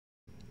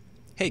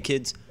Hey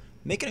kids,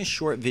 making a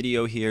short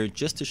video here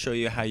just to show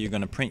you how you're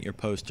going to print your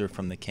poster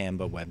from the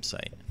Canva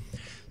website.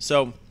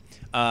 So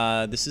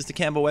this is the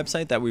Canva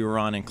website that we were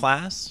on in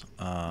class.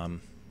 Right,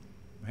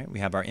 we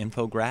have our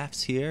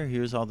infographics here.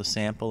 Here's all the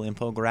sample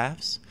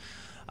infographics.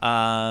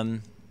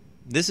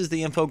 This is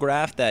the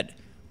infographic that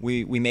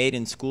we made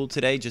in school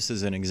today just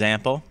as an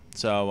example.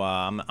 So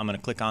I'm going to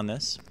click on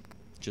this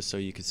just so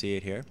you can see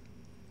it here.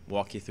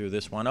 Walk you through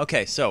this one.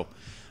 Okay, so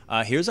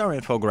here's our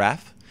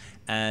infographic,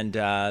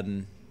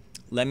 and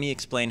let me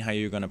explain how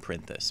you're going to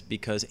print this,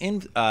 because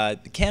in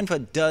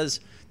Canva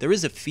there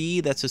is a fee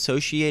that's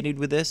associated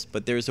with this,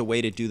 but there's a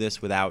way to do this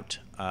without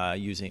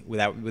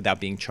without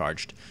being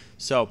charged.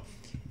 So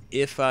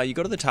if you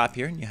go to the top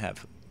here and you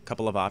have a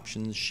couple of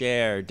options: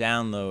 share,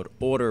 download,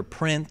 order,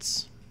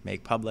 prints,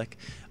 make public.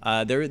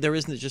 There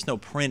isn't just no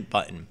print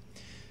button.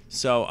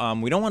 So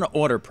we don't want to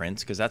order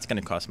prints because that's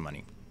going to cost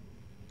money.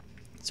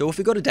 So if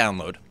we go to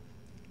download,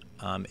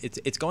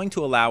 it's going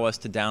to allow us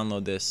to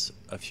download this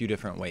a few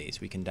different ways.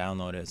 We can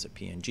download it as a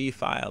PNG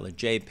file, a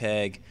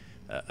JPEG,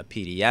 a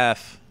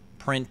PDF,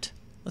 print.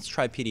 Let's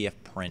try PDF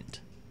print.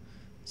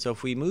 So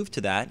if we move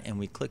to that and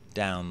we click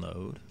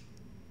download,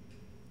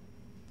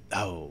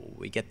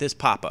 we get this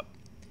pop-up.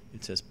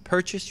 It says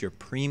purchase your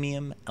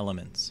premium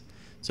elements.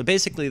 So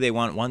basically they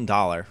want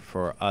 $1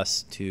 for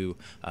us to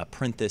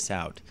print this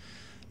out.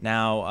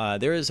 Now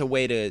there is a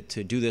way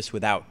to do this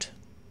without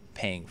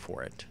paying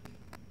for it.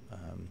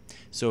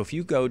 So if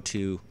you go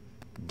to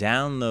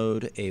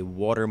download a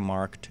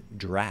watermarked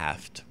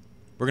draft,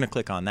 we're going to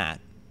click on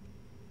that.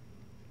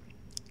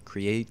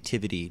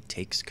 Creativity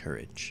takes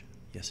courage.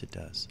 Yes, it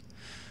does.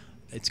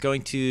 It's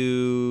going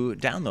to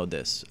download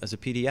this as a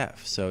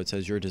PDF. So it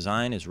says your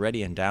design is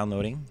ready and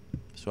downloading.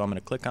 So I'm going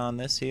to click on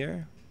this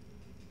here.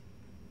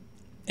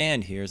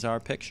 And here's our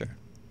picture.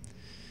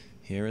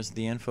 Here is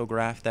the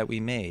infographic that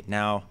we made.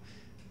 Now,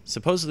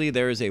 supposedly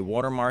there is a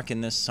watermark in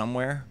this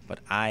somewhere, but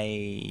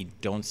I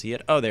don't see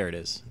it. Oh, there it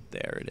is.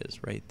 There it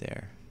is, right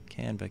there.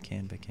 Canva,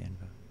 Canva,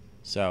 Canva.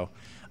 So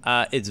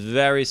it's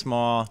very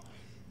small.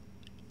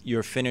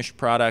 Your finished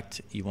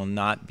product, you will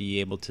not be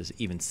able to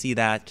even see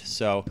that.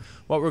 So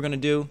what we're going to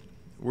do,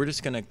 we're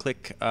just going to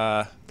click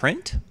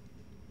print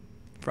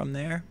from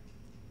there.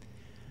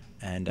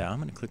 And I'm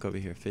going to click over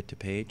here, fit to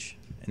page.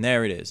 And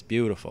there it is.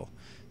 Beautiful.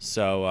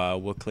 So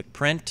we'll click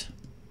print.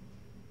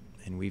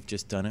 And we've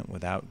just done it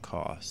without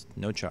cost,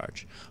 no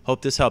charge.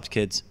 Hope this helps,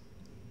 kids.